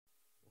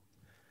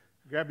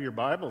Grab your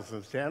Bibles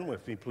and stand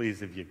with me,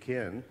 please, if you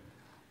can.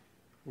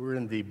 We're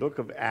in the book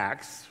of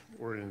Acts.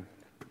 We're in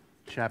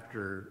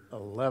chapter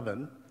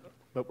 11,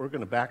 but we're going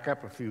to back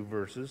up a few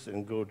verses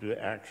and go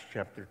to Acts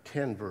chapter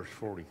 10, verse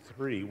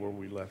 43, where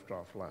we left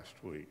off last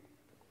week.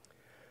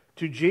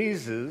 To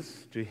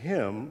Jesus, to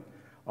him,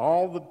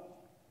 all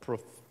the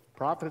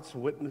prophets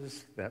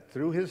witness that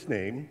through his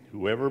name,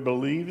 whoever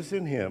believes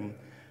in him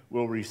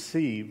will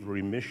receive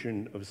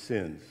remission of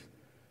sins.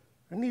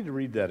 I need to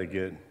read that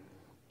again.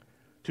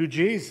 To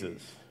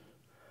Jesus,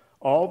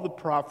 all the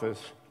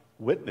prophets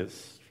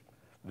witness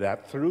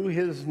that through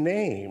his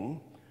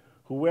name,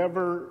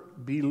 whoever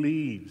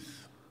believes,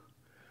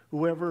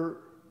 whoever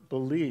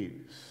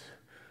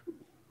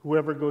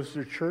goes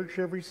to church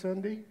every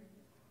Sunday?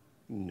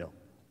 No.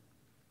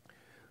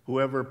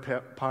 Whoever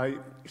pays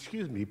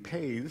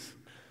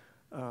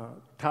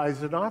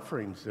tithes and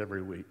offerings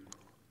every week.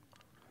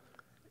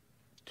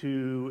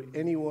 To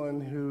anyone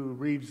who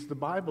reads the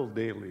Bible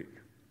daily.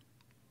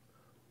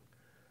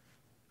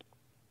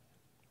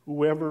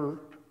 Whoever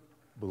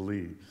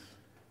believes.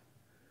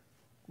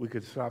 We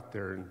could stop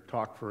there and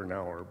talk for an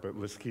hour, but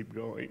let's keep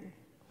going.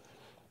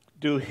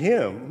 To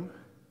him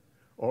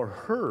or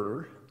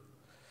her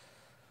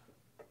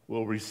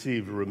will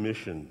receive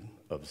remission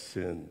of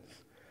sins.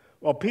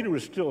 While Peter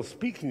was still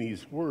speaking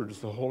these words,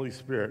 the Holy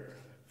Spirit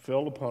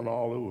fell upon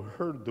all who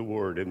heard the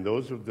word, and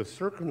those of the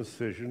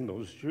circumcision,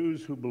 those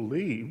Jews who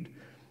believed,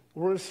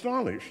 were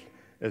astonished,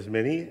 as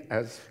many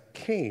as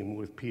came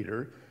with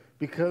Peter,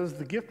 because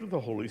the gift of the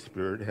Holy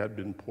Spirit had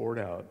been poured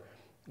out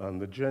on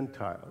the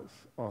Gentiles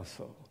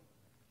also.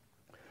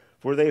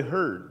 For they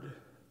heard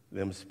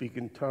them speak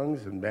in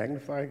tongues and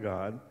magnify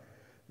God.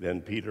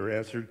 Then Peter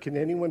answered, "Can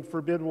anyone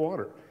forbid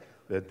water,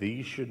 that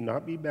these should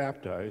not be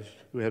baptized,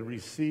 who had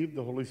received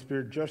the Holy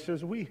Spirit just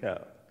as we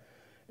have?"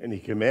 And he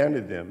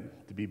commanded them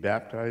to be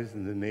baptized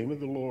in the name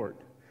of the Lord.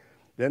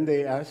 Then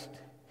they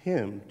asked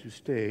him to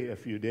stay a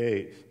few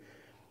days.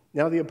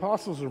 Now the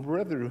apostles and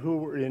brethren who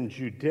were in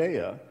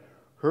Judea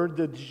heard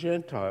that the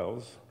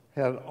Gentiles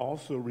had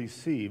also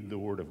received the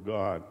word of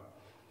God.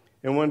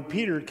 And when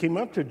Peter came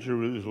up to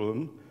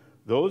Jerusalem,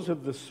 those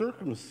of the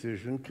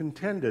circumcision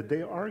contended.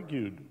 They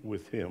argued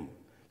with him,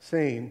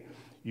 saying,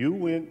 "You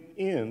went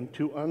in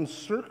to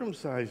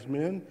uncircumcised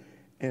men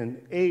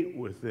and ate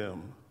with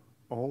them."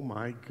 Oh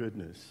my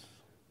goodness.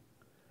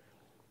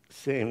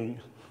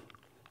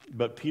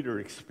 But Peter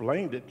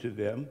explained it to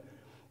them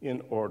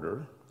in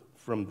order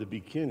from the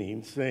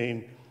beginning,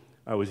 saying,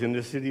 "I was in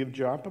the city of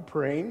Joppa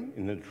praying.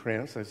 In a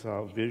trance I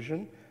saw a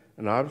vision.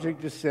 An object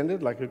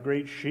descended like a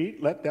great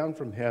sheet let down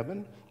from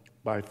heaven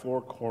by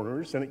four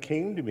corners, and it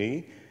came to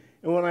me.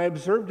 And when I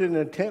observed it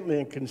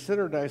intently and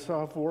considered, I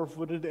saw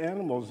four-footed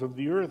animals of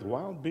the earth,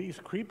 wild beasts,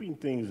 creeping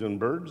things, and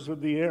birds of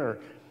the air.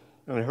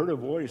 And I heard a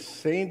voice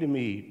saying to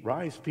me,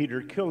 'Rise,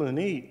 Peter, kill and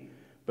eat.'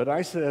 But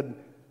I said,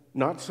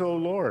 'Not so,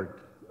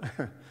 Lord.'"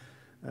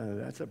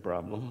 That's a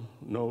problem.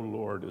 No,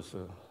 Lord is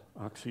an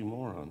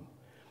oxymoron.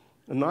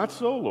 "Not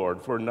so,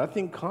 Lord, for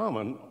nothing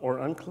common or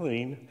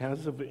unclean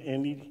has of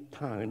any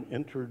time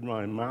entered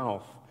my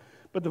mouth."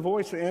 But the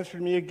voice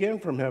answered me again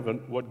from heaven,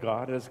 "What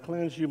God has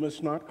cleansed you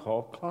must not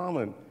call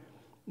common."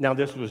 Now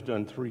this was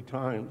done 3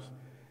 times,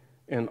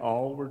 and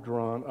all were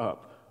drawn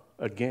up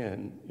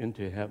again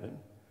into heaven.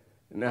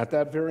 And at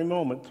that very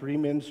moment, 3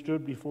 men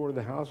stood before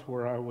the house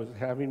where I was,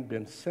 having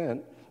been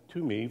sent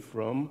to me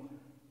from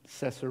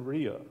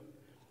Caesarea.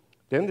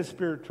 Then the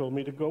Spirit told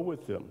me to go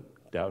with them,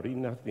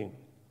 doubting nothing.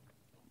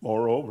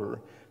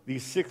 Moreover,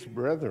 these 6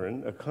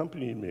 brethren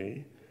accompanied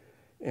me,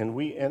 and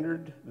we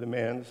entered the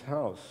man's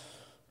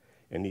house.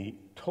 And he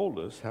told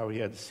us how he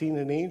had seen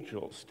an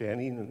angel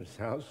standing in his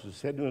house who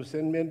said to him,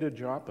 "Send men to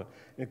Joppa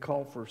and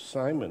call for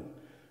Simon,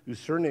 whose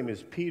surname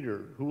is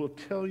Peter, who will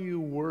tell you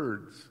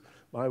words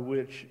by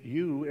which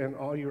you and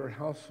all your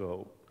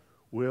household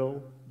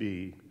will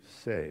be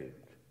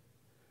saved."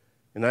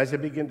 And as I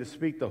began to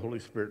speak, the Holy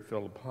Spirit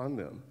fell upon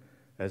them,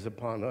 as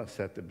upon us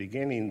at the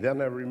beginning. Then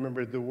I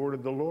remembered the word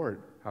of the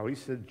Lord, how he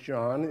said,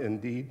 "John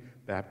indeed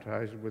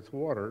baptized with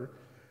water,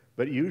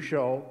 but you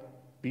shall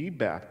be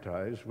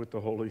baptized with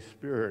the Holy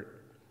Spirit."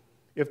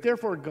 If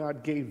therefore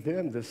God gave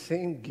them the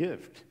same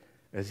gift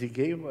as he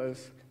gave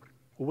us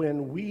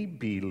when we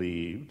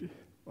believed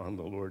on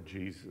the Lord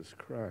Jesus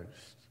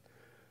Christ,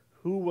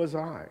 who was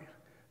I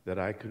that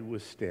I could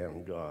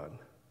withstand God?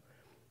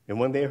 And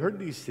when they heard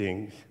these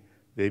things,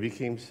 they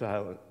became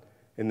silent,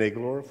 and they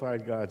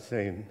glorified God,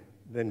 saying,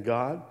 "Then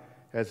God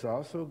has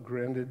also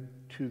granted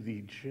to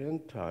the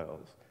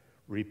Gentiles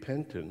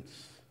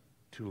repentance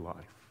to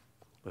life."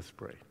 Let's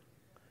pray.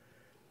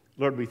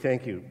 Lord, we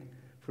thank you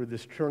for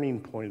this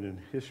turning point in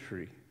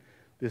history,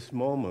 this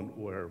moment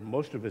where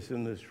most of us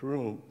in this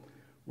room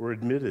were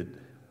admitted,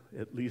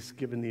 at least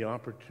given the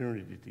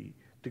opportunity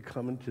to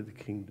come into the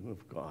kingdom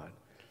of God.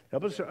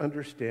 Help us to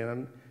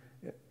understand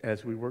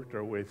as we worked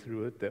our way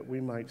through it that we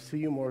might see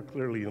you more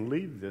clearly and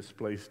leave this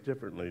place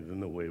differently than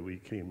the way we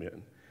came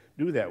in.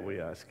 Do that, we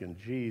ask, in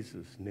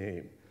Jesus'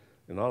 name.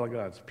 And all of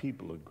God's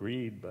people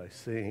agreed by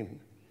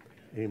saying,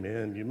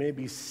 amen. You may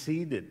be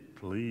seated,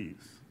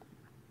 please.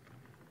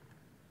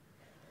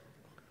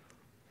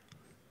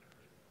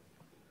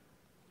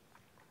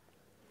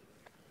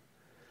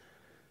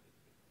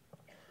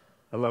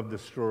 I love the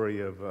story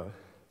of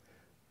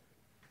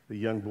the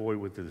young boy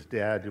with his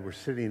dad who were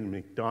sitting in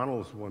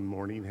McDonald's one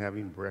morning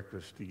having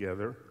breakfast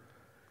together.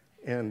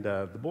 And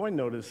the boy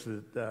noticed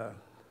that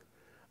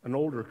an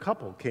older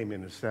couple came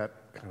in and sat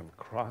kind of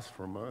across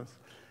from us.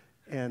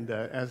 And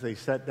as they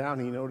sat down,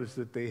 he noticed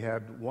that they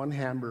had one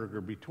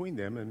hamburger between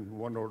them and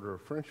one order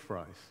of French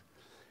fries.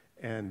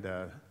 And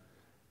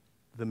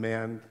the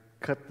man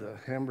cut the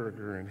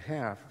hamburger in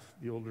half,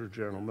 the older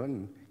gentleman,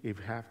 and gave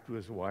half to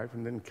his wife,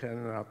 and then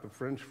counted out the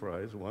French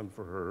fries, one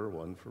for her,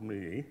 one for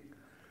me.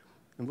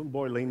 And the little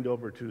boy leaned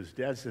over to his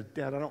dad and said,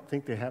 "Dad, I don't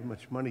think they have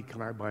much money.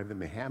 Can I buy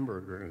them a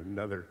hamburger and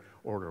another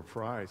order of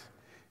fries?"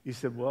 He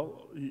said,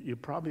 "Well, you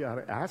probably ought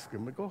to ask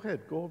him, but go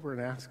ahead, go over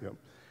and ask him."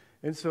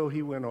 And so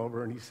he went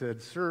over and he said,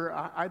 "Sir,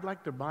 I'd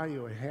like to buy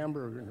you a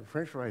hamburger and a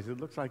French fries. It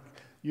looks like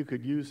you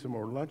could use some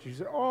more lunch." He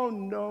said, "Oh,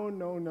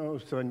 no,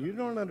 son. You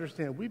don't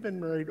understand. We've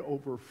been married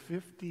over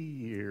 50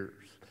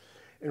 years,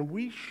 and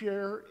we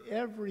share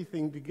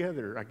everything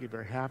together. I give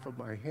her half of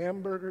my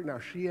hamburger. Now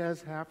she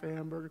has half a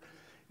hamburger."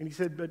 And he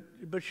said,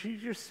 but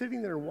she's just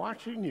sitting there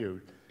watching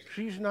you.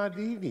 She's not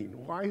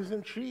eating. Why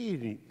isn't she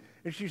eating?"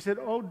 And she said,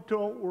 "Oh,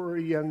 don't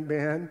worry, young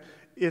man.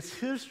 It's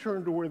his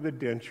turn to wear the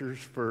dentures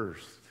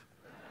first."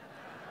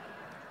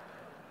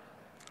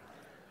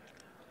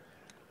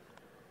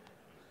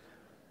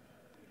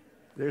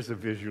 There's a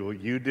visual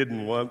you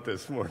didn't want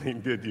this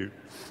morning, did you?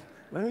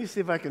 Let me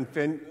see if I can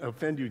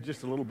offend you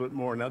just a little bit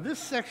more. Now, this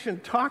section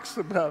talks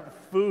about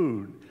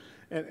food.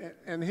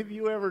 And have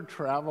you ever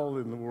traveled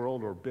in the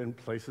world or been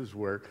places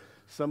where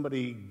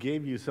somebody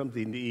gave you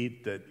something to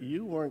eat that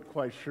you weren't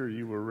quite sure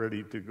you were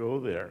ready to go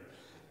there?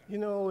 You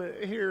know,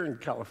 here in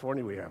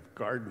California, we have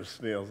garden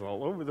snails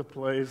all over the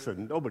place,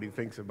 and nobody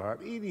thinks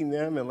about eating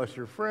them unless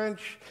you're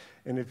French.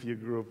 And if you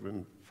grew up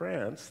in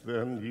France,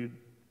 then you'd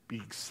be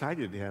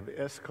excited to have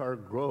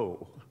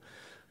escargot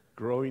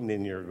growing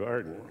in your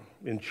garden.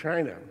 In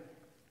China,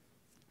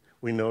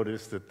 we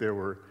noticed that there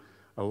were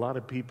a lot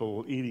of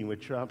people eating with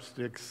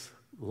chopsticks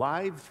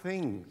live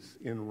things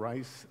in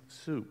rice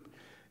soup.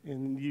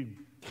 And you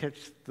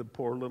catch the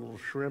poor little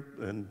shrimp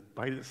and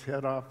bite its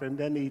head off and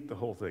then eat the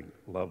whole thing.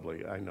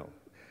 Lovely, I know.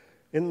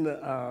 In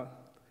the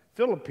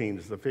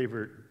Philippines, the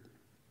favorite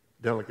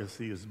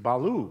delicacy is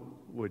balut,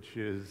 which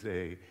is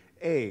an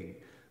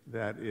egg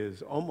that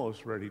is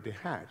almost ready to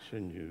hatch,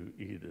 and you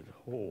eat it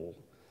whole.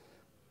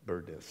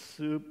 Bird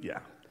soup, yeah.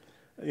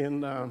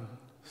 In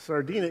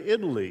Sardinia,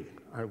 Italy,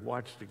 I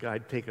watched a guy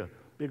take a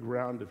big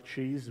round of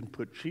cheese and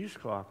put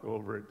cheesecloth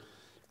over it.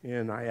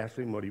 And I asked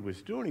him what he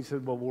was doing. He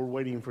said, "Well, we're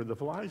waiting for the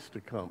flies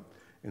to come.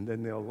 And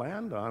then they'll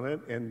land on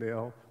it,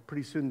 and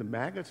pretty soon the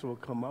maggots will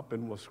come up,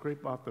 and we'll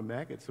scrape off the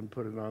maggots and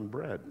put it on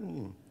bread."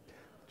 Did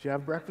you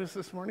have breakfast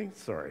this morning?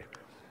 Sorry.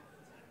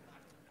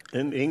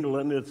 In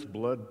England, it's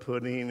blood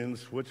pudding. In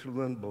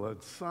Switzerland,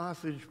 blood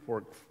sausage,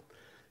 pork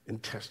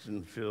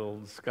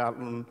intestine-filled.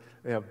 Scotland,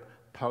 they have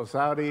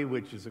pausati,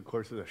 which is, of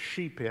course, a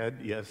sheep head.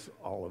 Yes,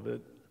 all of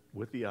it.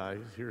 With the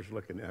eyes, here's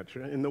looking at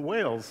you. In the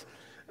Wales,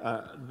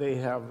 they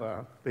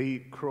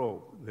eat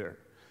crow there.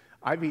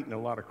 I've eaten a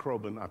lot of crow,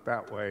 but not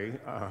that way.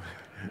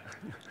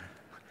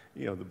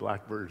 You know, the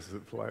blackbirds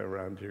that fly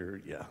around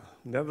here, yeah.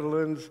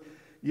 Netherlands,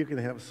 you can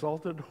have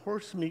salted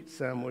horse meat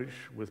sandwich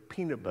with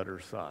peanut butter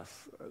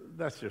sauce.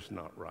 That's just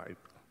not right.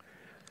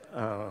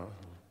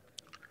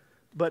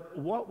 But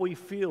what we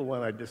feel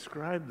when I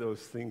describe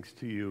those things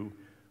to you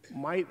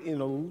might, in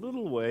a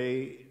little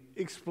way,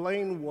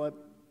 explain what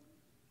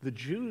the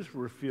Jews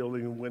were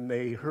feeling when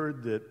they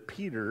heard that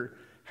Peter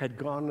had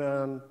gone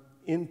on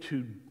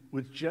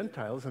with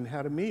Gentiles and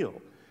had a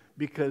meal,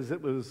 because it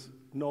was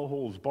no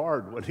holds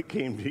barred when it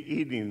came to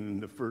eating in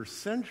the first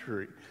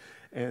century.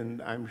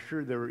 And I'm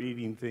sure they were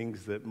eating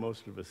things that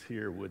most of us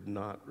here would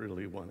not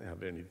really want to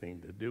have anything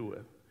to do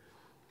with.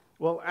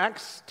 Well,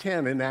 Acts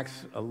 10 and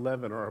Acts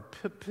 11 are a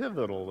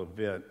pivotal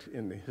event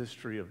in the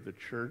history of the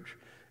church.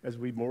 As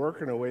we've been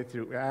working our way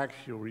through Acts,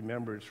 you'll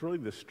remember it's really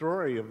the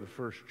story of the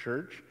first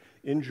church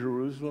in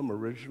Jerusalem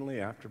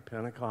originally after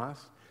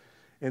Pentecost.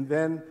 And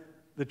then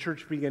the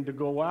church began to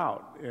go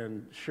out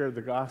and share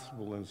the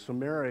gospel in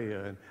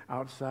Samaria and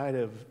outside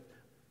of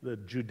the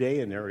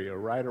Judean area,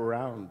 right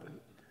around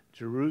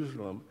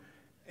Jerusalem.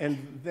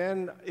 And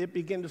then it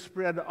began to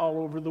spread all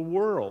over the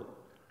world.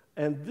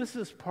 And this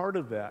is part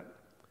of that.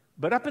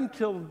 But up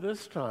until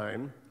this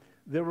time,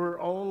 there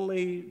were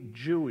only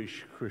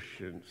Jewish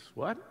Christians.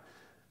 What?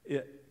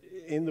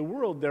 In the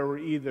world, there were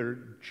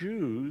either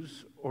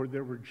Jews or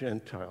there were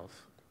Gentiles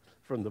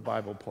from the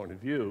Bible point of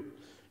view.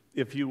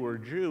 If you were a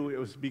Jew, it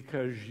was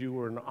because you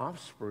were an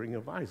offspring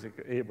of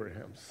Isaac,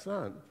 Abraham's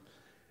son.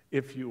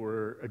 If you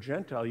were a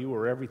Gentile, you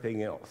were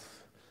everything else.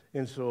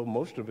 And so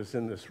most of us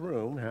in this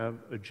room have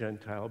a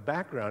Gentile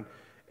background.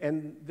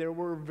 And there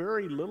were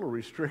very little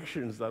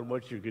restrictions on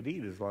what you could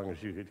eat as long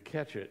as you could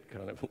catch it,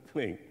 kind of a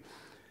thing.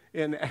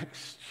 In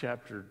Acts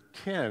chapter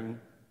 10,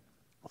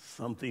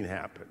 something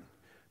happened.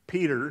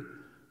 Peter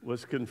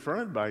was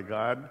confronted by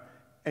God,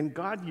 and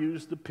God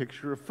used the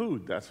picture of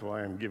food. That's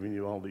why I'm giving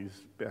you all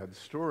these bad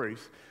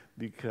stories,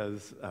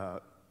 because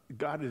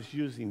God is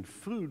using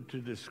food to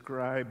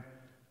describe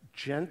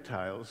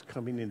Gentiles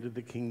coming into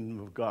the kingdom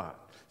of God.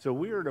 So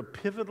we are at a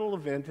pivotal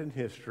event in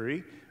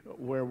history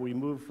where we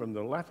move from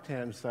the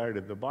left-hand side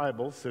of the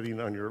Bible, sitting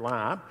on your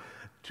lap,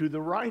 to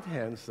the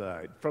right-hand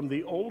side, from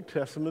the Old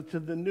Testament to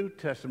the New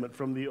Testament,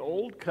 from the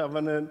Old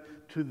Covenant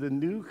to the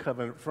New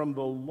Covenant, from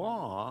the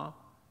law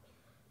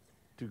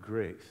to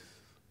grace.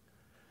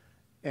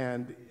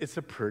 And it's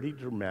a pretty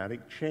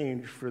dramatic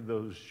change for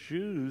those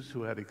Jews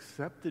who had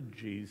accepted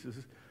Jesus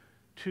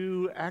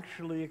to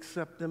actually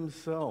accept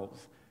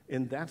themselves.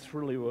 And that's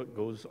really what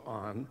goes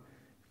on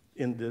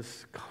in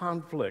this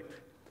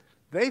conflict.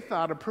 They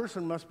thought a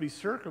person must be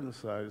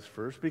circumcised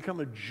first, become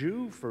a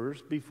Jew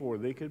first, before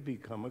they could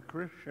become a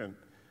Christian.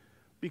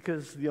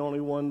 Because the only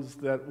ones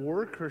that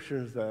were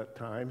Christians at that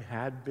time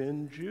had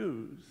been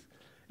Jews.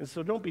 And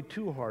so don't be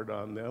too hard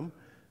on them.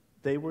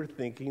 They were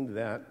thinking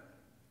that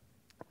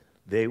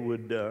they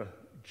would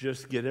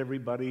just get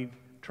everybody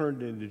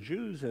turned into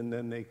Jews, and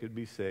then they could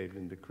be saved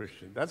into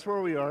Christians. That's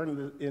where we are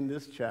in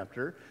this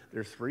chapter.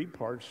 There's 3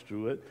 parts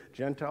to it.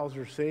 Gentiles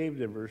are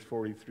saved in verse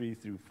 43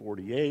 through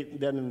 48. And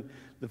then in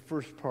the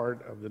first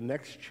part of the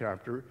next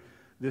chapter,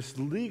 this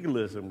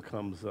legalism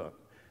comes up.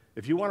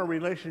 If you want a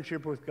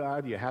relationship with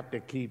God, you have to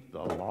keep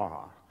the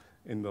law.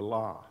 And the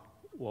law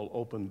will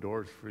open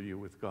doors for you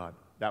with God.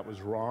 That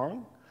was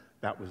wrong.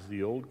 That was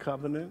the old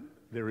covenant.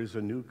 There is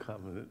a new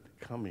covenant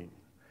coming.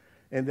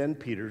 And then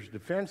Peter's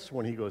defense,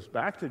 when he goes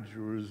back to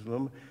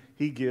Jerusalem,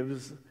 he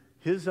gives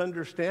his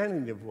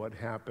understanding of what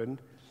happened.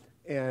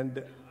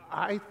 And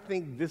I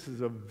think this is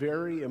a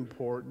very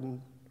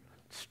important,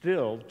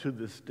 still to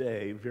this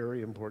day,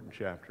 very important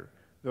chapter.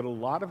 That a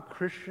lot of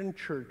Christian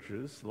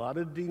churches, a lot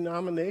of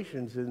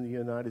denominations in the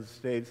United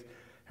States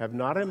have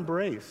not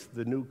embraced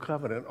the new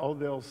covenant. Oh,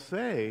 they'll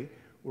say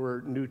we're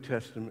New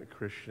Testament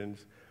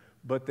Christians,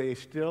 but they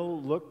still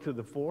look to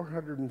the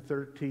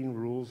 413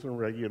 rules and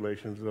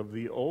regulations of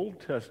the Old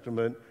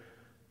Testament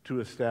to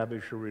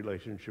establish a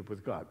relationship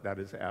with God. That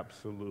is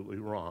absolutely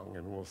wrong,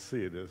 and we'll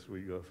see it as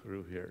we go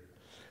through here.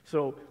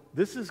 So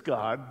this is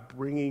God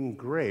bringing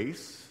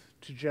grace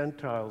to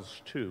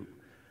Gentiles too.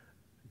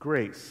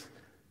 Grace.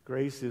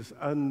 Grace is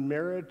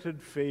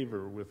unmerited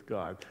favor with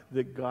God,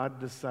 that God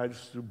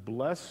decides to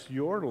bless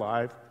your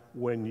life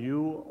when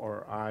you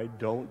or I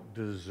don't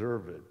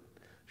deserve it.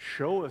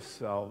 Show us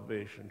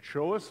salvation.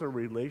 Show us a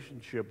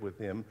relationship with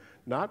him,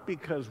 not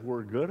because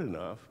we're good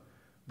enough,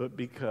 but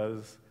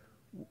because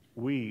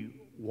we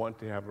want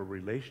to have a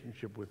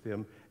relationship with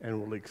him and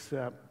will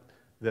accept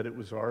that it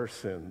was our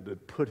sin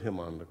that put him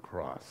on the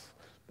cross.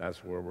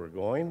 That's where we're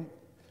going.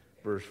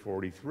 Verse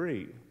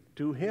 43,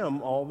 to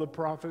him all the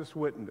prophets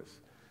witness.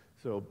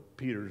 So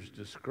Peter's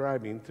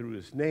describing through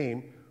his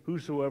name,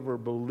 whosoever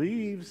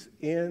believes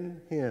in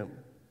him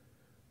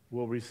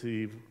will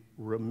receive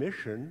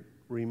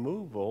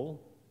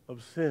removal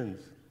of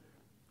sins.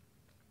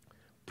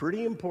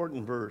 Pretty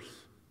important verse.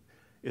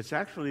 It's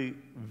actually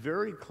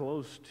very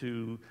close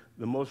to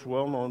the most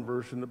well-known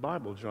verse in the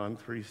Bible, John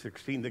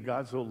 3:16, that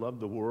God so loved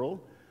the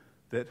world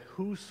that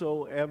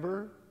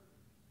whosoever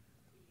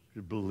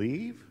should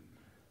believe,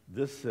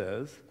 this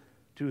says,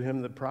 to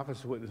him the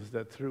prophets witness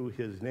that through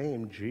his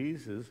name,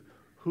 Jesus,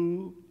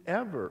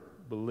 whoever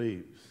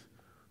believes.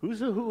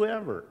 Who's a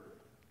whoever?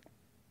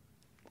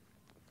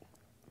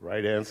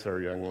 Right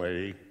answer, young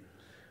lady.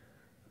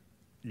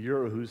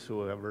 You're a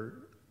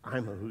whosoever.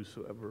 I'm a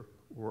whosoever.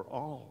 We're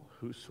all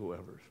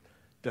whosoevers.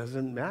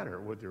 Doesn't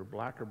matter whether you're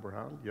black or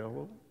brown,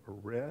 yellow or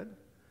red,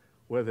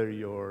 whether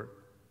you're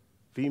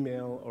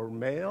female or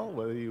male,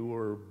 whether you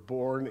were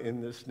born in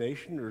this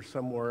nation or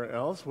somewhere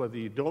else, whether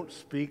you don't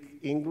speak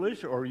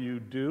English or you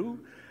do,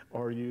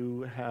 or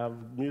you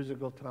have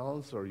musical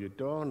talents or you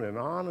don't, and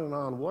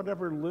on,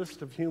 whatever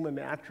list of human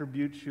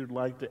attributes you'd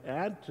like to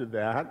add to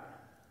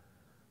that,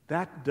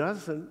 that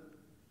doesn't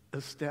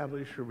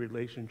establish a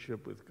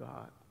relationship with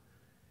God.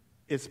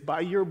 It's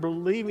by your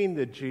believing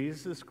that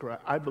Jesus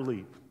Christ, I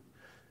believe,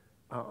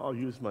 I'll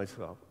use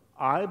myself,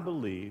 I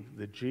believe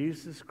that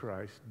Jesus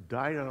Christ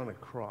died on a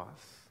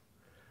cross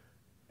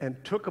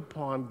and took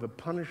upon the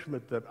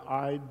punishment that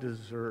I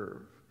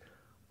deserve.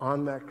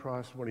 On that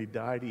cross, when he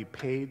died, he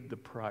paid the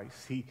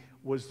price. He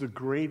was the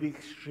great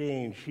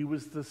exchange. He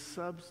was the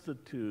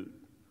substitute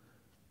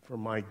for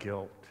my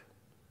guilt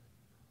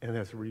and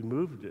has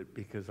removed it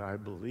because I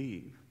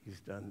believe he's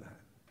done that.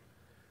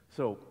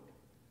 So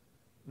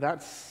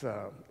that's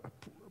a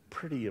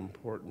pretty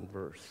important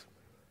verse.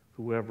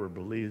 Whoever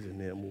believes in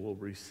him will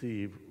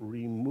receive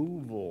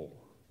removal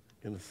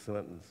in the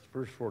sentence.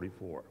 Verse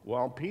 44.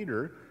 While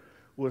Peter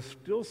was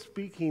still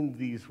speaking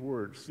these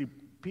words, see,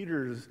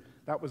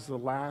 that was the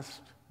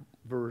last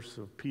verse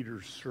of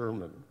Peter's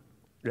sermon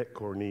at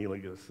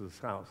Cornelius'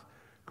 house.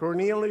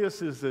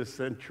 Cornelius is a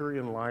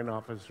centurion line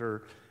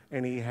officer,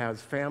 and he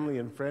has family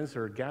and friends that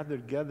are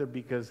gathered together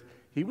because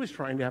he was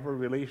trying to have a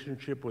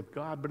relationship with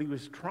God, but he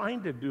was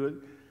trying to do it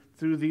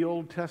through the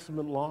Old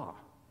Testament law.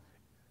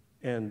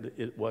 And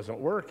it wasn't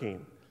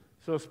working.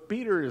 So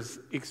Peter is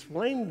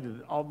explaining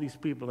to all these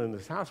people in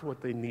this house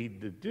what they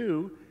need to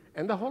do,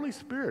 And the Holy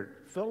Spirit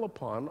fell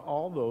upon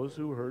all those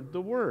who heard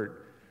the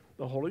word.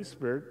 The Holy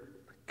Spirit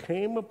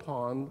came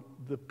upon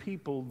the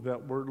people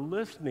that were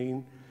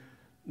listening,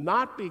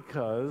 not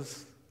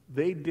because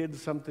they did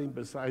something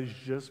besides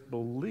just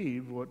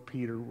believe what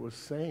Peter was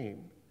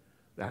saying.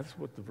 That's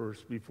what the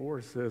verse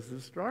before says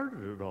that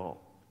started it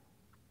all.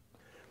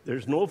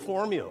 There's no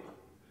formula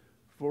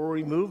for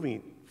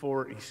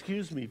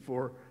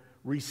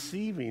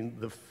receiving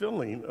the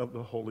filling of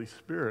the Holy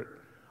Spirit.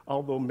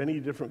 Although many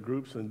different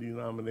groups and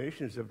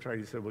denominations have tried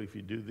to say, well, if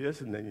you do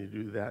this and then you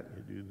do that and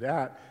you do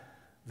that,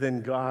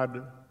 then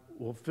God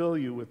will fill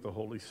you with the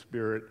Holy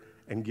Spirit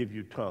and give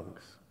you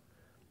tongues.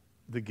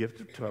 The gift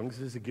of tongues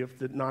is a gift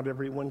that not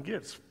everyone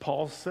gets.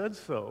 Paul said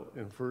so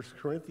in 1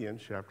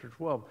 Corinthians chapter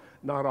 12.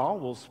 Not all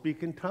will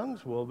speak in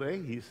tongues, will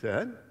they? He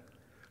said.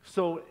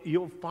 So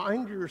you'll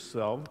find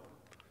yourself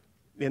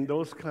in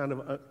those kind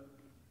of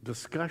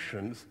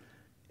discussions,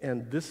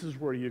 and this is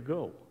where you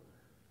go.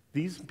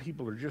 These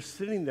people are just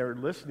sitting there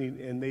listening,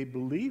 and they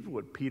believe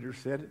what Peter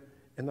said,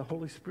 and the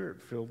Holy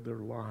Spirit filled their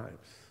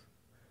lives.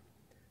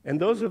 And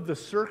those of the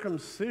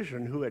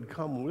circumcision who had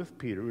come with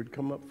Peter, who had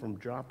come up from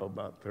Joppa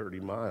about 30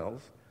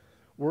 miles,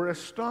 were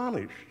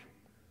astonished,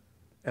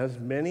 as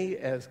many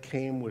as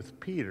came with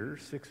Peter,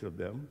 6 of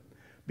them,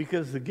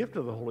 because the gift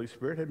of the Holy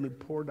Spirit had been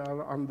poured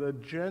out on the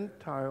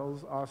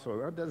Gentiles also.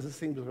 That doesn't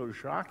seem so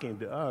shocking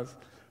to us,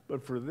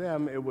 but for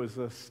them it was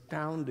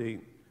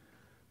astounding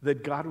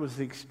that God was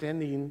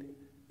expanding,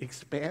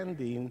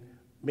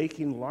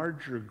 making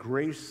larger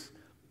grace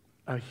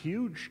a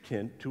huge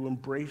tent to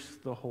embrace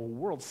the whole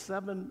world.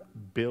 7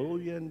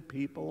 billion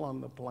people on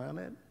the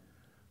planet.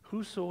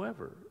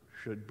 Whosoever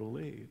should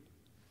believe.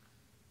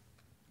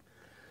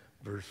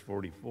 Verse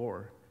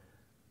 44,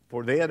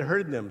 for they had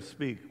heard them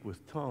speak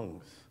with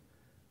tongues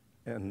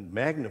and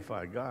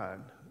magnify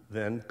God.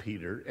 Then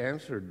Peter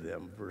answered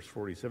them. Verse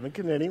 47,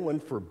 can anyone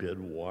forbid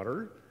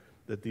water,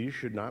 that these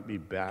should not be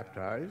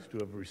baptized, who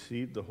have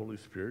received the Holy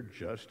Spirit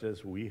just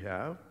as we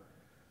have?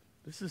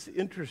 This is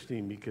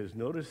interesting because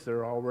notice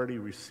they're already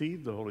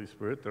received the Holy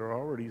Spirit. They're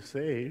already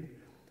saved.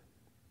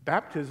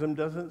 Baptism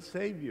doesn't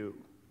save you.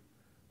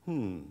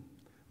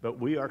 But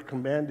we are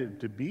commanded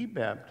to be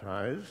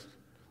baptized.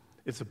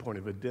 It's a point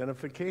of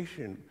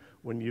identification.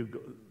 When you go,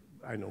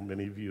 I know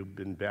many of you have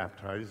been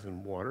baptized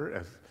in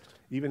water,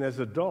 even as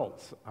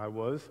adults. I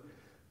was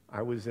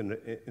in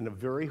a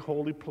very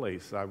holy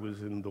place. I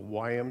was in the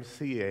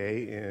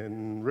YMCA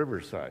in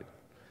Riverside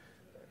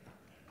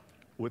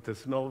with the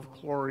smell of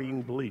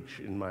chlorine bleach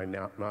in my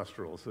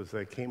nostrils as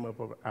I came up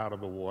out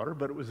of the water.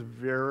 But it was a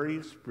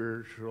very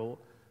spiritual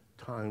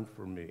time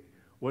for me.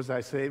 Was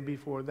I saved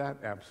before that?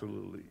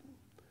 Absolutely.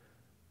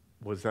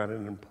 Was that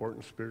an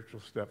important spiritual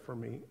step for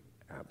me?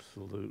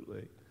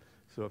 Absolutely.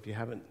 So if you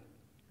haven't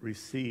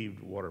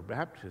received water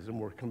baptism,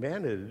 we're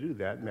commanded to do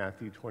that in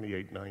Matthew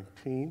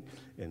 28:19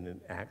 and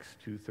in Acts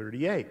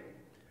 2:38.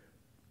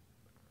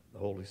 The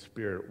Holy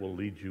Spirit will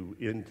lead you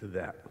into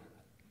that.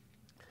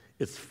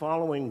 It's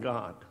following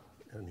God,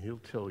 and he'll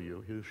tell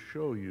you, he'll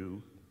show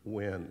you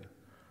when.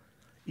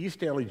 E.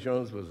 Stanley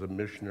Jones was a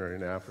missionary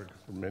in Africa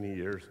for many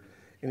years,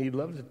 and he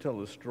loved to tell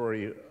the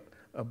story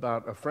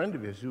about a friend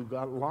of his who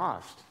got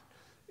lost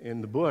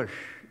in the bush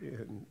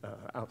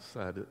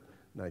outside of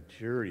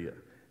Nigeria.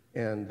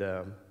 And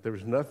there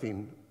was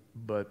nothing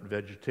but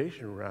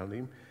vegetation around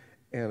him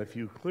and a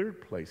few cleared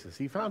places.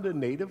 He found a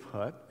native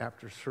hut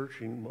after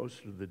searching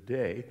most of the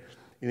day,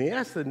 and he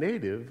asked the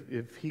native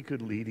if he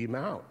could lead him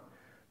out.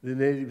 The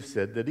native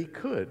said that he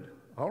could.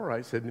 All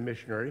right, said the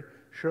missionary,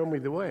 show me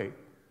the way.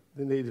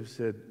 The native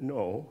said,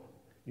 no,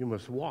 you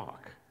must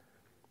walk.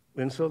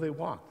 And so they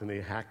walked, and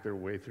they hacked their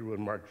way through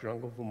unmarked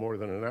jungle for more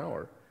than an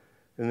hour.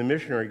 And the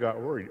missionary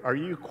got worried. Are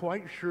you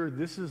quite sure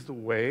this is the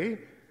way?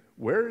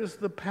 Where is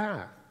the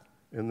path?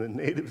 And the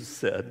native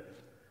said,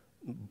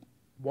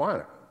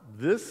 Juan,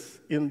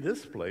 in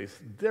this place,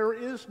 there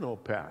is no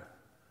path.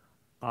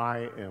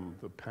 I am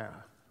the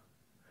path.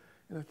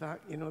 And I thought,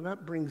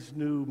 that brings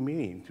new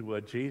meaning to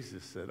what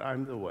Jesus said.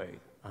 I'm the way,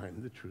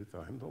 I'm the truth,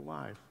 I'm the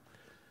life.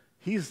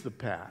 He's the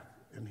path,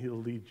 and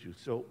he'll lead you.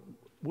 So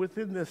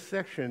within this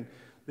section,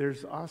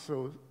 there's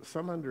also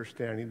some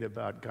understanding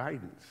about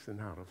guidance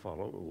and how to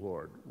follow the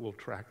Lord. We'll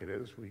track it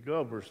as we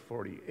go. Verse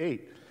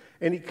 48.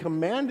 And he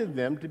commanded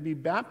them to be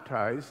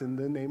baptized in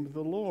the name of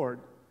the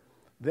Lord.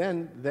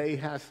 Then they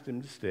asked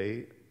him to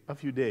stay a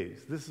few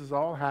days. This is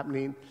all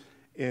happening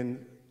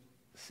in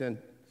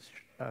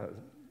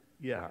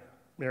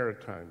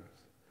Maritimes.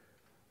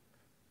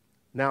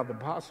 Now the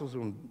apostles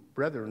and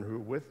brethren who were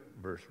with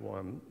verse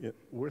 1,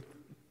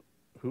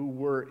 who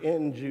were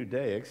in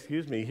Judea,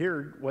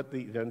 heard what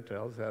the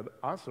Gentiles had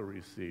also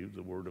received,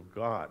 the word of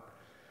God.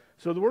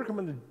 So the work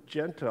among the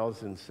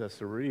Gentiles in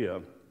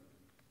Caesarea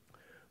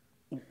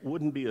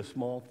wouldn't be a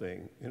small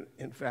thing.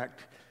 In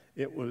fact,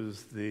 it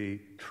was the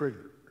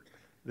trigger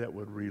that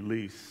would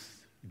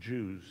release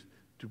Jews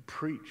to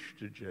preach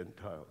to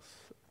Gentiles,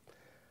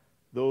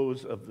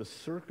 those of the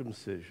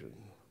circumcision.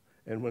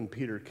 And when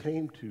Peter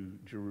came to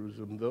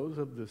Jerusalem, those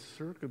of the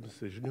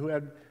circumcision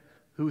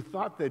who who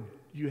thought that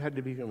you had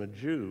to become a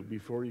Jew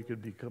before you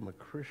could become a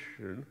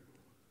Christian,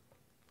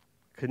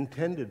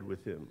 contended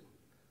with him.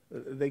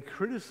 They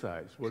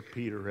criticized what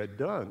Peter had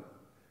done.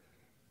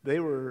 They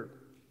were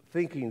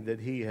thinking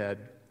that he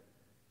had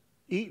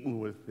eaten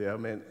with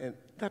them, and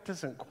that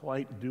doesn't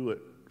quite do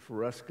it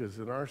for us, because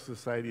in our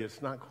society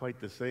it's not quite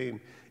the same.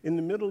 In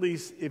the Middle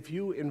East, if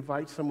you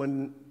invite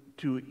someone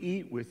to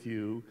eat with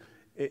you,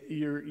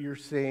 you're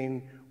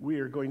saying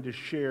we are going to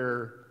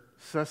share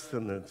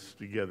sustenance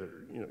together,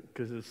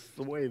 because it's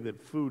the way that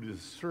food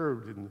is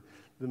served in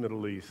the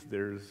Middle East.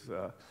 There's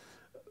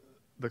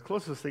the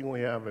closest thing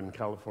we have in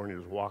California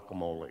is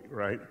guacamole,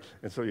 right?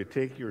 And so you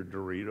take your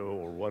Dorito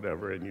or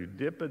whatever, and you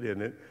dip it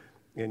in it,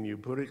 and you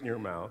put it in your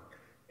mouth.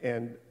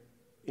 And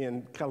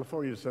in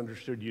California, it's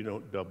understood you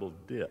don't double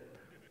dip.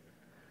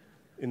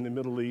 In the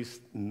Middle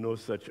East, no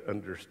such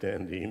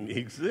understanding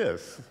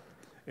exists.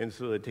 And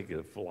so they take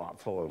a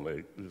falafel and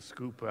they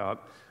scoop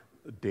out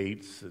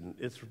dates, and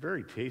it's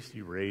very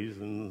tasty,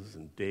 raisins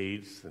and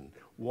dates and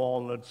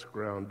walnuts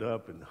ground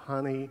up and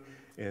honey,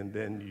 and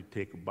then you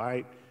take a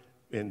bite,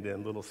 and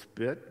then little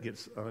spit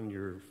gets on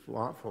your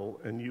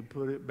falafel, and you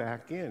put it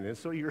back in. And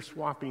so you're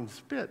swapping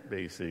spit,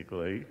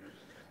 basically.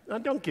 Now,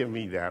 don't give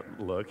me that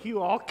look.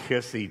 You all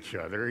kiss each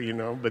other,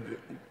 but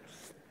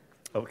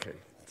okay.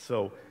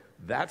 So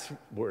that's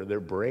where their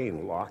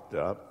brain locked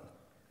up,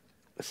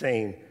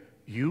 saying,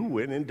 you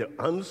went into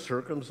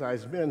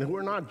uncircumcised men who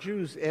are not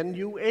Jews, and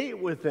you ate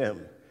with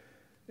them.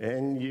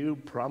 And you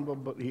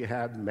probably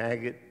had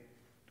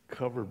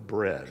maggot-covered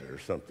bread or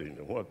something.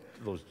 What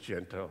those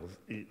Gentiles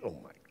eat, oh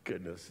my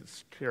goodness,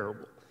 it's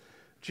terrible.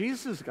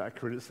 Jesus got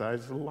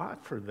criticized a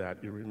lot for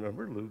that. You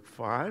remember Luke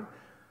 5?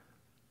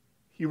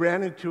 He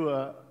ran into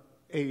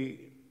a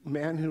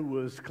man who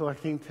was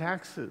collecting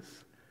taxes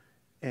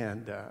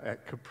and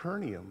at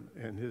Capernaum,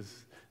 and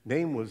his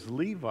name was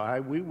Levi.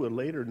 We would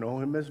later know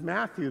him as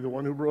Matthew, the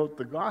one who wrote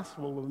the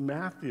Gospel of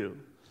Matthew.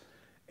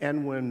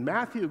 And when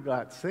Matthew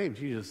got saved,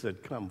 Jesus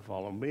said, come,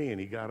 follow me. And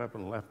he got up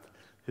and left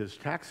his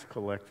tax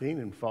collecting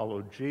and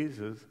followed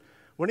Jesus.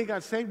 When he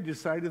got saved, he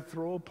decided to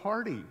throw a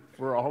party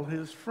for all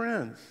his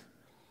friends.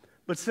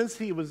 But since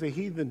he was a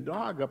heathen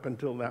dog up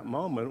until that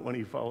moment when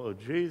he followed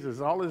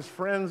Jesus, all his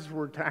friends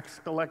were tax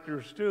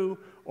collectors too,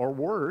 or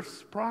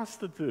worse,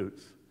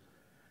 prostitutes.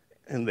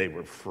 And they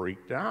were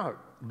freaked out,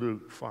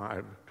 Luke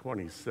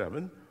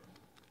 5:27.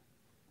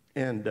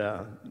 And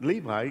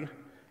Levi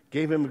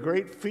gave him a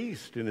great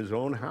feast in his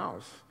own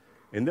house.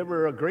 And there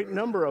were a great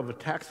number of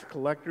tax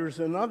collectors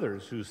and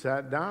others who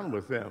sat down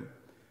with them.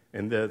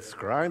 And the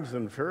scribes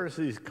and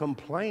Pharisees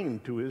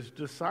complained to his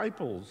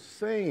disciples,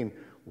 saying,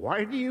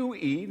 why do you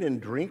eat and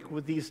drink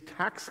with these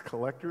tax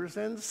collectors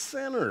and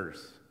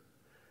sinners?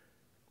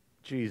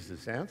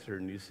 Jesus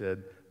answered and he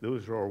said,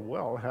 those who are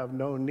well have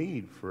no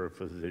need for a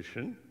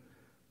physician,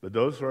 but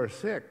those who are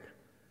sick,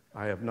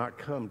 I have not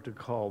come to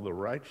call the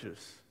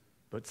righteous,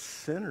 but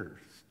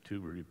sinners to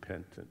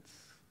repentance.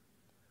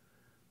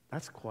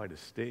 That's quite a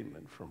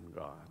statement from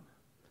God.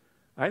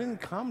 I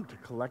didn't come to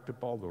collect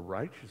up all the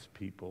righteous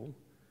people.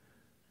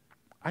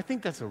 I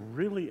think that's a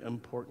really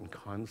important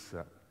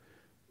concept,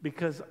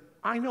 because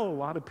I know a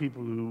lot of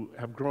people who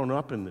have grown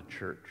up in the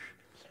church,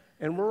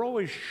 and we're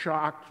always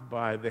shocked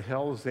by the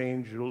Hell's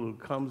Angel who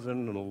comes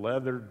in a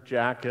leather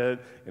jacket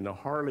and a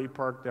Harley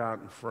parked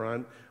out in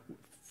front,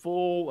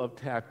 full of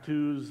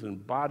tattoos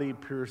and body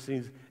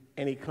piercings,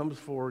 and he comes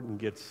forward and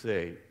gets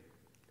saved.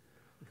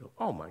 We go,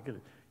 oh my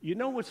goodness. You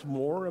know what's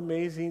more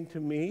amazing to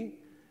me?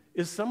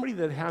 Is somebody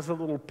that has a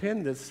little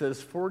pin that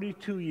says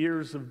 42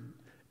 years of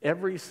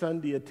every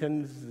Sunday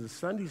attendance to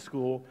Sunday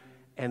school,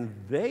 and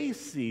they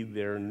see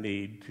their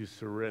need to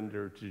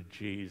surrender to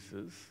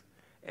Jesus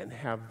and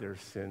have their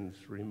sins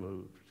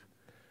removed.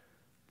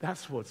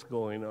 That's what's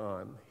going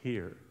on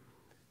here.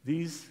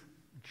 These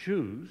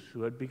Jews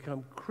who had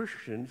become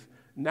Christians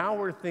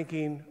now are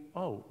thinking,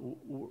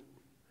 oh,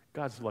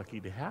 God's lucky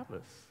to have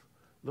us.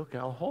 Look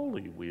how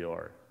holy we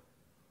are.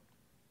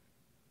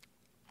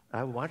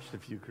 I watched a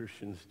few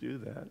Christians do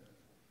that.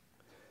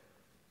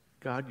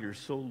 God, you're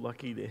so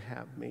lucky to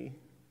have me.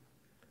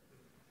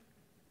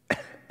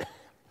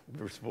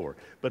 Verse 4,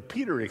 but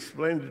Peter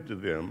explained it to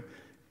them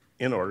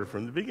in order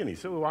from the beginning.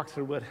 So he walks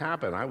through what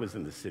happened. I was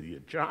in the city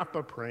of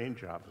Joppa praying.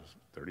 Joppa's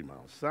 30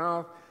 miles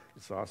south.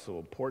 It's also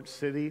a port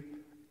city.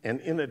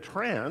 And in a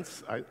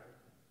trance, I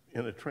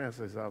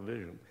saw a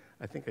vision.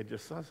 I think I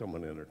just saw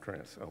someone in a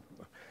trance. Oh.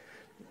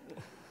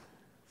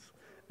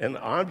 An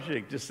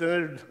object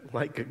descended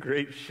like a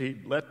great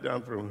sheet let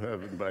down from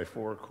heaven by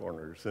four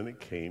corners, and it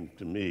came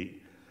to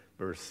me.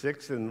 Verse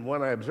 6, and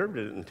when I observed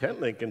it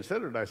intently and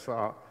considered, I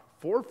saw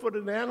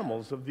four-footed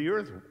animals of the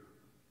earth,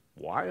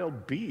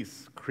 wild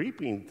beasts,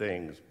 creeping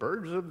things,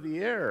 birds of the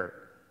air,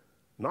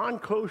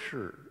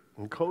 non-kosher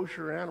and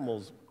kosher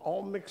animals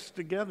all mixed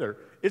together.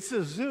 It's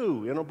a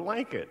zoo in a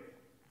blanket.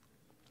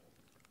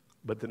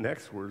 But the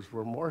next words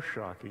were more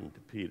shocking to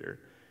Peter.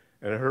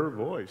 And I heard a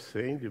voice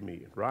saying to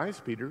me, rise,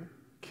 Peter,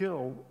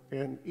 kill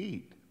and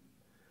eat.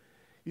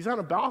 He's on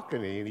a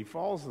balcony and he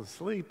falls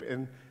asleep,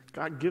 and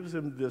God gives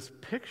him this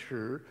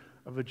picture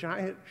of a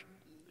giant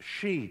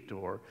sheet,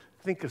 or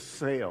think a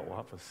sail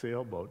off a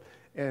sailboat,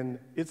 and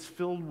it's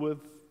filled with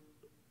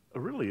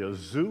really a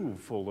zoo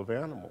full of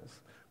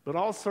animals, but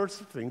all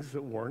sorts of things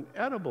that weren't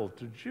edible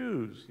to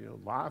Jews.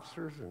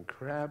 Lobsters and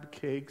crab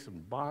cakes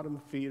and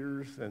bottom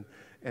feeders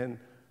and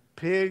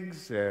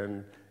pigs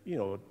and,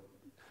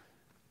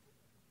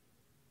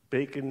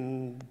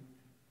 bacon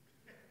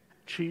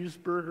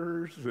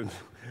cheeseburgers and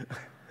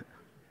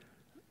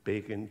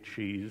bacon,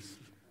 cheese,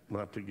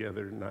 not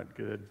together, not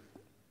good.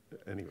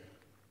 Anyway.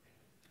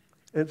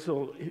 And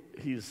so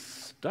he's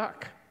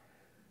stuck.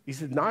 He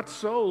said, "Not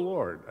so,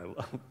 Lord." I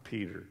love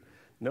Peter.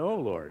 "No,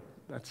 Lord,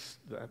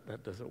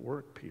 that doesn't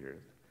work, Peter."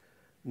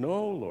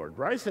 "No, Lord,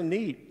 rise and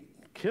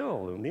eat,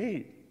 kill and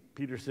eat."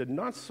 Peter said,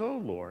 "Not so,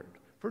 Lord,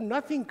 for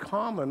nothing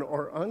common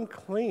or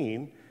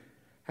unclean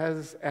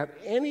has at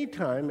any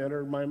time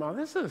entered my mouth."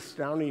 This is an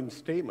astounding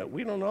statement.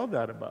 We don't know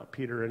that about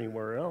Peter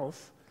anywhere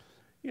else.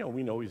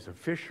 We know he's a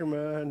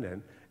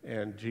fisherman,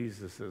 and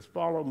Jesus says,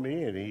 "Follow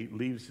me," and he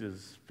leaves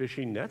his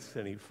fishing nets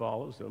and he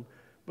follows him.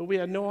 But we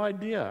had no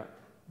idea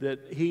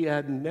that he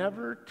had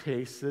never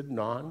tasted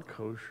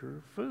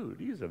non-kosher food.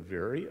 He's a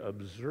very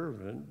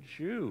observant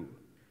Jew.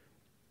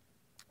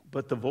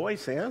 But the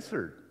voice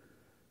answered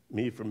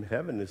me from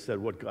heaven and said,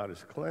 "What God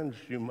has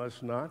cleansed, you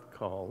must not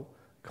call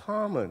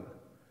common."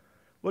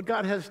 What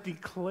God has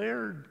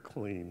declared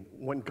clean.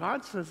 When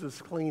God says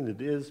it's clean,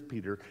 it is,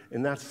 Peter,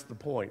 and that's the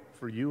point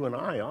for you and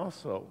I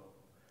also.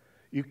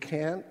 You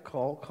can't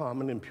call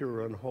common,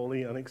 impure,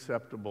 unholy,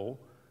 unacceptable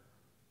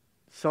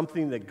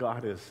something that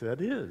God has said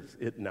is.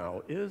 It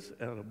now is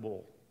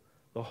edible.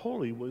 The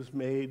holy was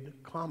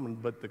made common,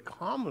 but the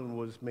common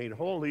was made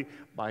holy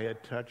by a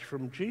touch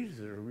from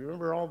Jesus.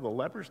 Remember all the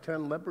lepers,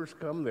 10 lepers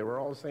come, they were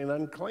all saying,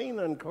 "Unclean,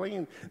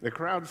 unclean." The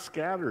crowd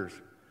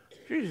scatters.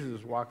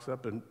 Jesus walks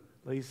up and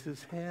lays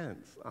his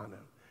hands on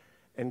him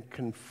and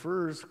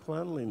confers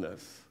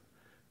cleanliness,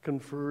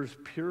 confers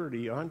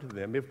purity onto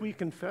them. If we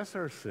confess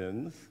our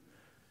sins,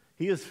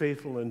 he is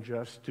faithful and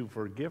just to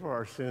forgive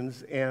our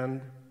sins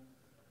and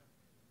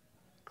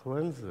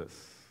cleanse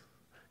us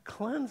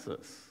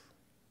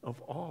of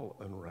all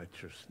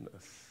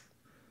unrighteousness.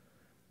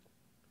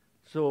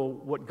 So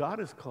what God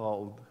has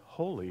called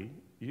holy,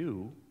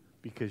 you,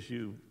 because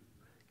you've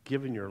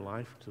given your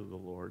life to the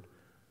Lord,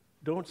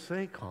 don't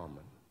say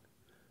common.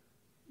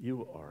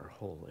 You are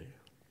holy.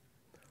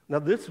 Now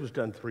this was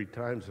done 3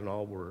 times and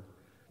all were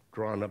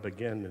drawn up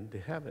again into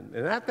heaven.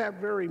 And at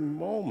that very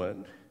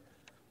moment,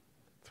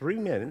 3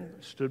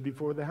 men stood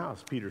before the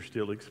house. Peter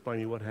still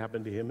explaining what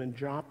happened to him in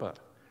Joppa,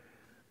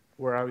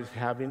 where I was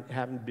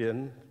having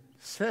been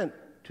sent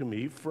to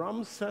me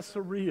from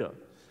Caesarea.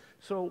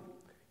 So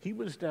he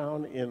was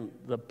down in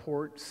the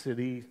port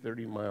city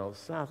 30 miles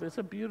south. It's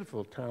a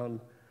beautiful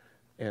town,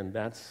 and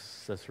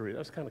that's Caesarea.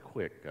 That's kind of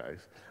quick,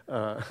 guys.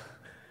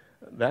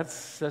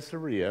 That's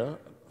Caesarea,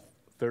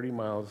 30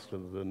 miles to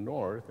the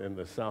north, and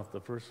the south, the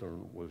first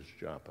one was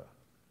Joppa.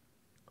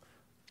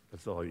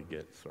 That's all you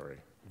get, sorry.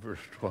 Verse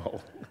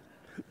 12.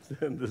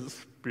 Then the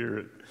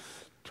Spirit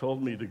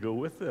told me to go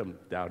with them,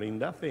 doubting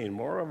nothing.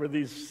 Moreover,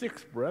 these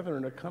 6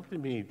 brethren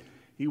accompanied me.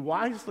 He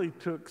wisely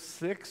took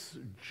 6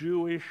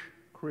 Jewish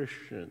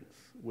Christians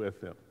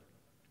with him.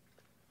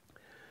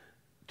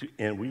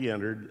 And we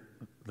entered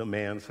the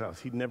man's house.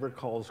 He never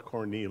calls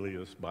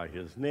Cornelius by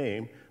his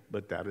name,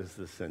 but that is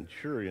the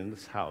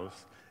centurion's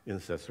house in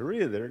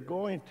Caesarea they're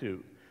going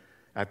to.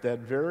 At that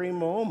very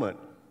moment,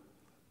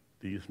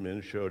 these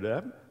men showed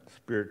up. The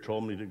Spirit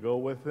told me to go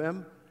with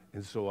them,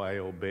 and so I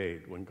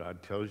obeyed. When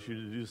God tells you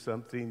to do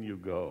something, you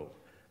go.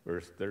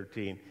 Verse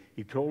 13,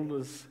 he told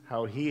us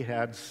how he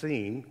had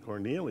seen,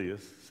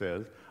 Cornelius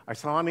says, "I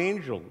saw an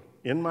angel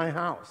in my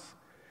house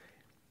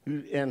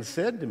and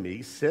said to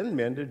me, 'Send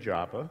men to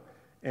Joppa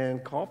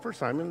and call for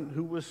Simon,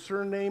 who was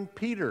surnamed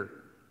Peter.'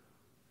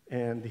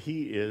 And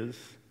he is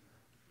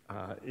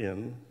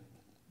in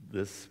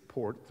this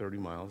port 30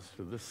 miles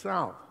to the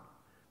south.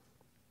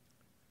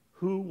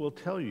 Who will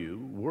tell you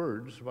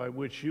words by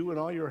which you and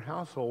all your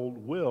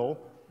household will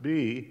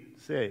be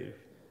saved?"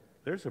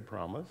 There's a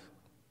promise.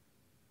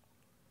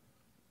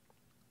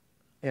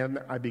 And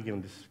I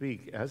began to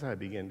speak. As I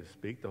began to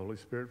speak, the Holy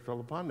Spirit fell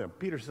upon them.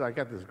 Peter said, "I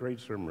got this great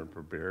sermon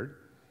prepared.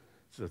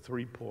 It's a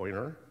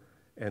 3-pointer.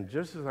 And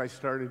just as I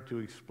started to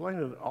explain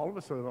it, all of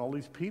a sudden, all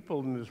these people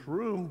in this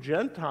room,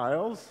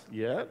 Gentiles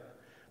yet,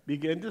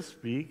 began to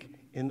speak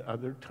in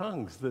other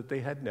tongues that they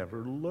had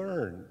never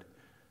learned.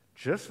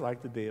 Just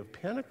like the day of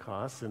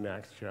Pentecost in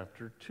Acts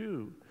chapter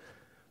 2.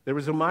 There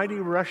was a mighty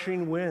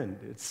rushing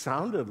wind. It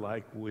sounded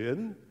like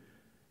wind.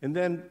 And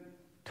then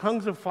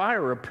tongues of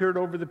fire appeared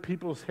over the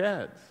people's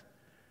heads.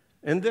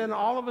 And then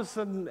all of a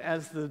sudden,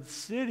 as the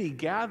city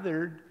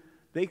gathered,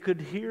 they could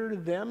hear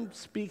them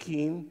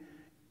speaking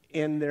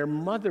in their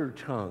mother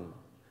tongue,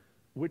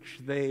 which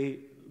the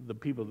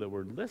people that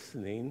were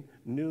listening,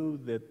 knew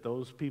that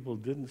those people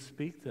didn't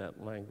speak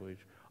that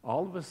language.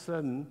 All of a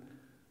sudden,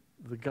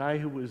 the guy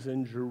who was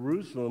in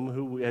Jerusalem,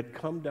 who had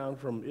come down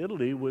from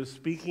Italy, was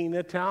speaking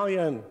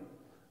Italian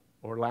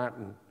or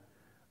Latin.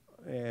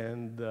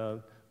 And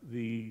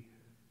the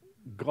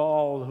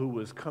Gaul who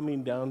was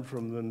coming down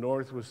from the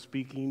north was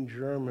speaking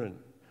German,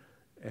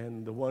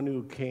 and the one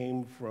who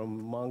came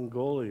from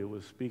Mongolia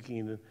was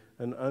speaking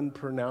an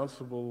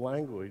unpronounceable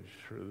language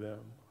for them.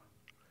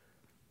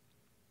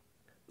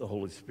 The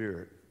Holy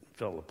Spirit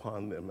fell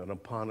upon them and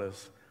upon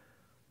us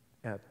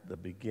at the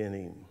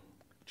beginning,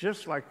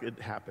 just like it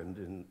happened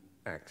in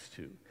Acts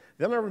 2.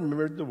 Then I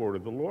remembered the word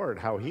of the Lord,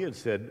 how he had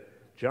said,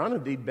 John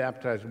indeed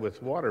baptized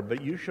with water,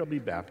 but you shall be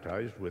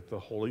baptized with the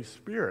Holy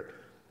Spirit.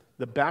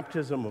 The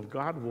baptism of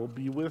God will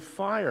be with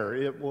fire.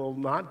 It will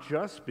not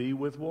just be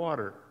with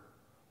water.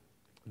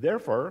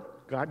 Therefore,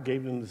 God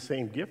gave them the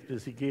same gift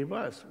as he gave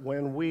us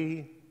when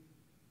we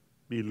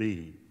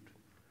believed.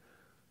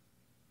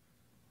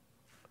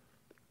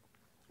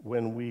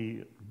 When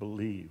we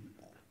believed.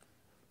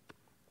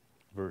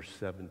 Verse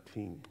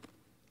 17.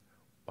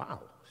 Wow,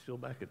 still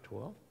back at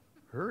 12?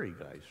 Hurry,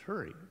 guys,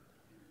 hurry.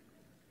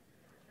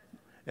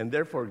 And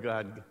therefore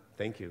God,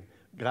 thank you,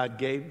 God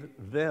gave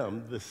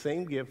them the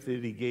same gift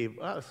that he gave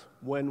us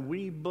when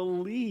we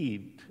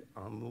believed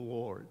on the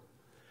Lord.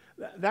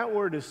 That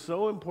word is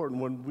so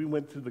important. When we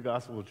went through the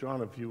Gospel of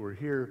John, if you were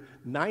here,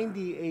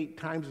 98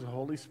 times the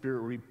Holy Spirit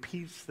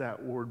repeats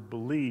that word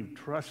believe,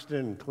 trust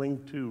in,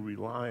 cling to,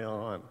 rely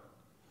on.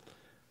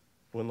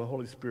 When the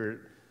Holy Spirit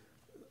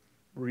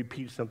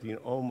repeats something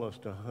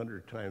almost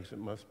 100 times, it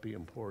must be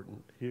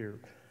important here.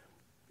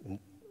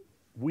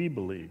 We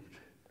believed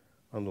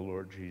on the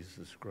Lord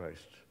Jesus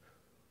Christ.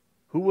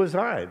 Who was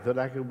I that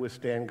I could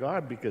withstand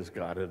God? Because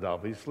God had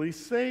obviously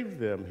saved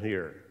them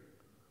here.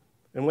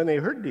 And when they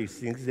heard these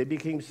things, they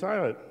became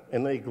silent,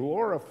 and they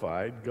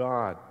glorified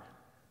God,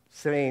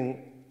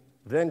 saying,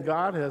 then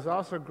God has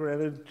also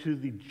granted to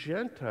the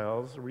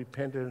Gentiles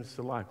repentance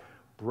to life.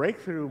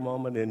 Breakthrough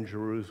moment in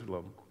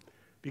Jerusalem.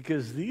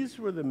 Because these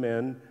were the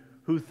men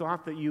who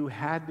thought that you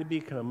had to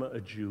become a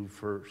Jew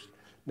first.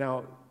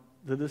 Now,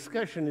 the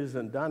discussion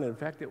isn't done. In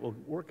fact, it will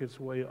work its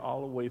way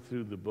all the way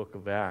through the book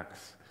of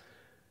Acts.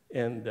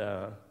 And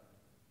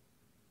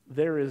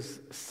there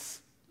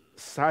is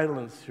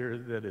silence here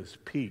that is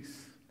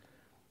peace.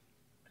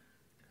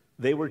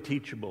 They were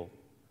teachable.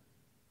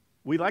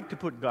 We like to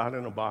put God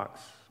in a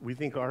box. We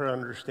think our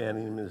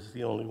understanding is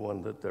the only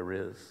one that there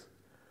is.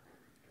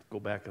 Go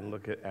back and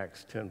look at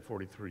Acts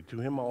 10:43. To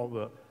him all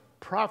the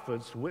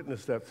prophets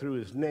witness that through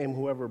his name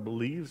whoever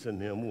believes in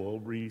him will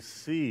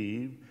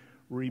receive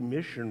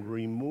remission,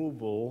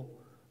 removal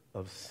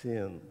of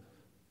sin.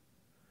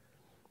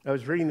 I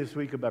was reading this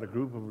week about a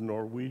group of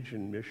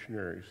Norwegian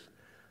missionaries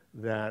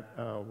that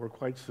were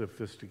quite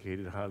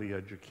sophisticated, highly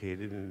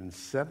educated, and in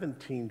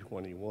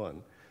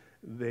 1721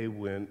 they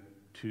went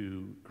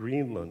to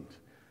Greenland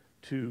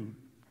to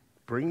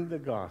bring the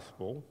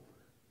gospel.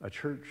 A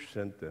church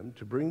sent them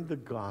to bring the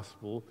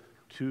gospel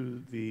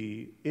to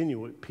the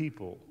Inuit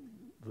people,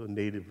 the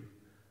native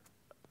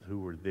who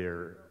were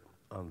there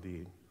on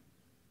the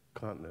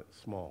continent,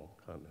 small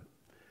continent,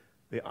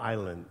 the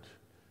island.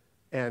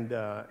 And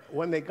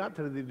when they got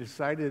there, they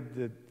decided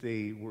that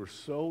they were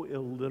so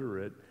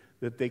illiterate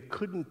that they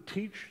couldn't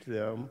teach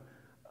them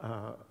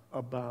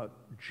about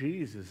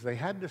Jesus. They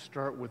had to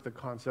start with the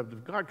concept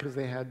of God because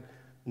they had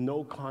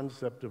no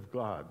concept of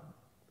God.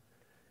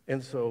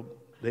 And so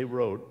they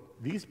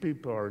wrote, these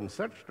people are in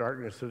such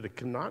darkness that it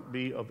cannot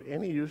be of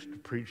any use to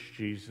preach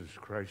Jesus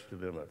Christ to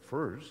them at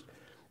first.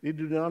 They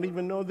do not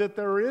even know that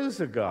there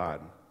is a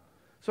God.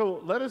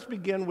 So let us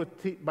begin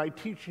by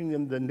teaching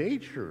them the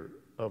nature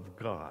of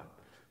God,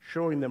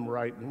 showing them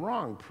right and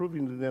wrong,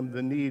 proving to them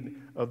the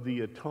need of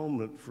the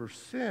atonement for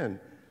sin,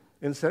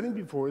 and setting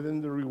before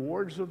them the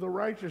rewards of the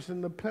righteous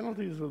and the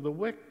penalties of the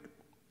wicked.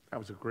 That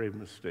was a grave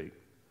mistake.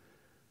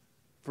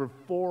 For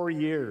 4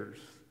 years,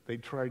 they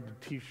tried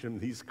to teach them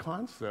these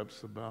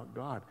concepts about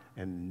God,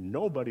 and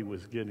nobody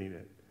was getting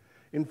it.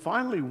 And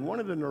finally, one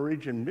of the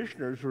Norwegian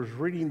missionaries was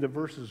reading the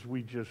verses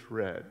we just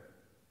read,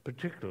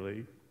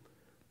 particularly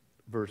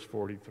verse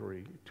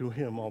 43. To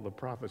him all the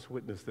prophets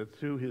witness that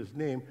through his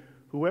name,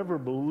 whoever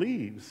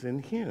believes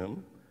in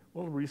him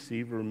will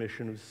receive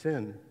remission of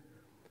sin.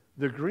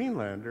 The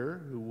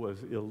Greenlander, who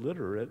was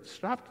illiterate,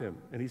 stopped him,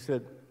 and he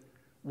said,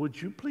 would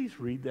you please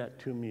read that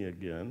to me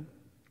again?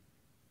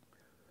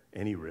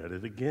 And he read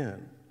it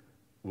again.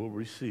 Will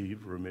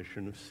receive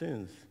remission of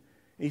sins.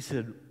 He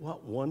said,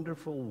 what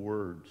wonderful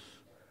words.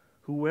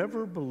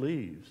 Whoever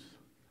believes.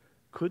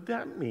 Could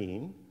that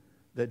mean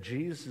that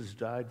Jesus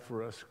died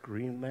for us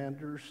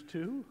Greenlanders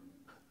too?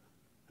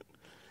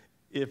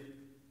 If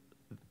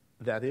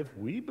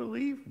we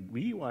believe,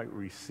 we might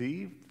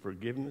receive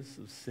forgiveness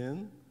of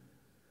sin?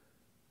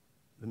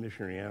 The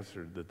missionary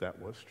answered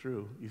that was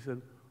true. He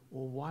said,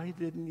 well, why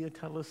didn't you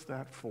tell us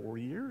that 4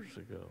 years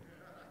ago?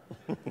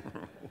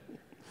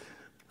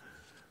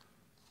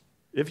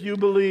 If you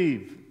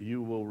believe,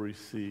 you will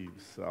receive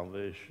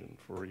salvation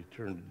for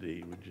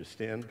eternity. Would you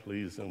stand,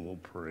 please, and we'll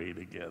pray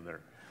together.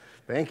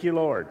 Thank you,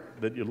 Lord,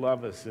 that you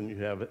love us and you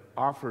have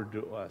offered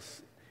to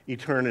us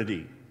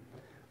eternity,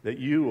 that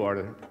you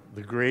are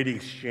the great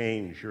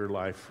exchange, your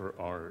life for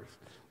ours.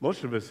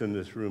 Most of us in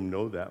this room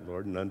know that,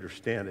 Lord, and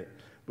understand it.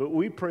 But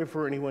we pray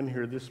for anyone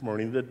here this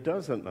morning that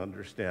doesn't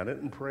understand it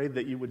and pray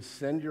that you would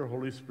send your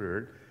Holy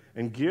Spirit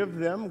and give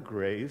them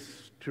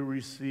grace to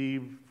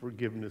receive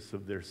forgiveness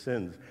of their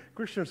sins.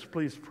 Christians,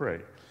 please pray.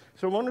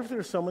 So I wonder if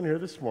there's someone here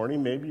this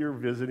morning, maybe you're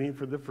visiting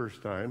for the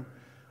first time,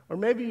 or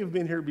maybe you've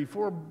been here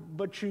before,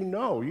 but you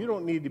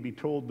don't need to be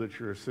told that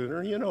you're a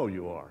sinner. You know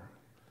you are.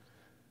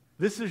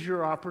 This is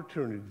your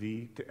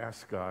opportunity to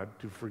ask God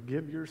to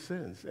forgive your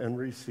sins and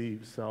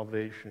receive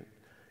salvation.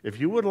 If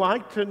you would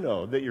like to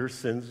know that your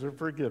sins are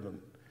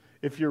forgiven,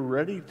 if you're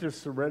ready to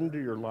surrender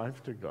your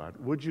life to God,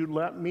 would you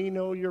let me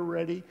know you're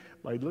ready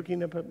by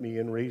looking up at me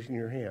and raising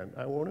your hand?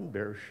 I won't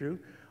embarrass you.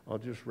 I'll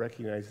just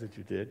recognize that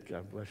you did.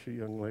 God bless you,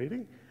 young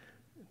lady.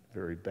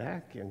 Very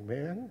back, young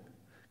man.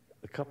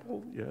 A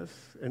couple, yes.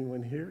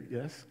 Anyone here?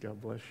 Yes,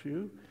 God bless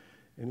you.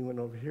 Anyone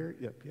over here?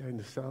 Yep, behind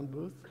the sound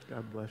booth.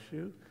 God bless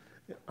you.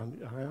 On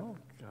the aisle,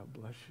 God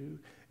bless you.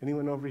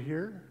 Anyone over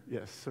here?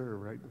 Yes, sir,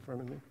 right in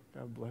front of me.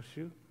 God bless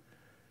you.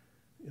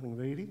 Young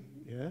lady?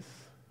 Yes.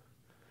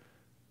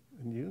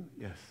 And you?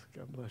 Yes,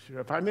 God bless you.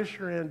 If I miss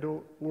your hand,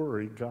 don't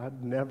worry.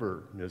 God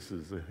never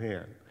misses a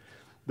hand.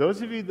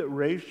 Those of you that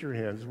raised your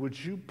hands, would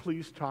you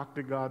please talk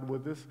to God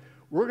with us?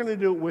 We're going to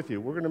do it with you.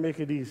 We're going to make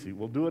it easy.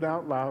 We'll do it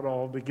out loud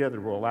all together.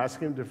 We'll ask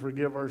him to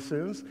forgive our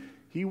sins.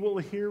 He will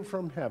hear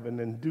from heaven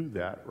and do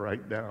that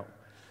right now.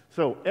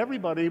 So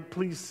everybody,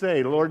 please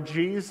say, Lord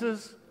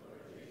Jesus,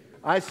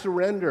 I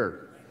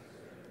surrender.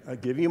 I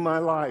give you my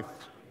life.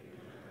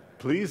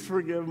 Please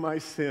forgive my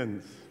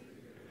sins.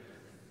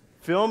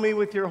 Fill me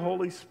with your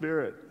Holy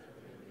Spirit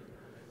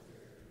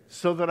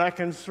so that I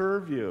can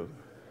serve you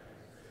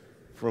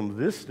from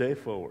this day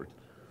forward.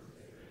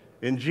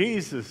 In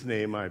Jesus'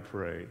 name I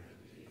pray.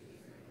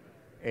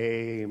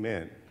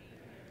 Amen.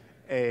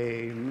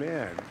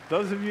 Amen.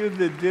 Those of you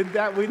that did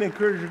that, we'd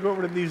encourage you to go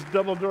over to these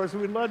double doors.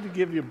 We'd love to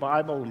give you a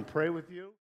Bible and pray with you.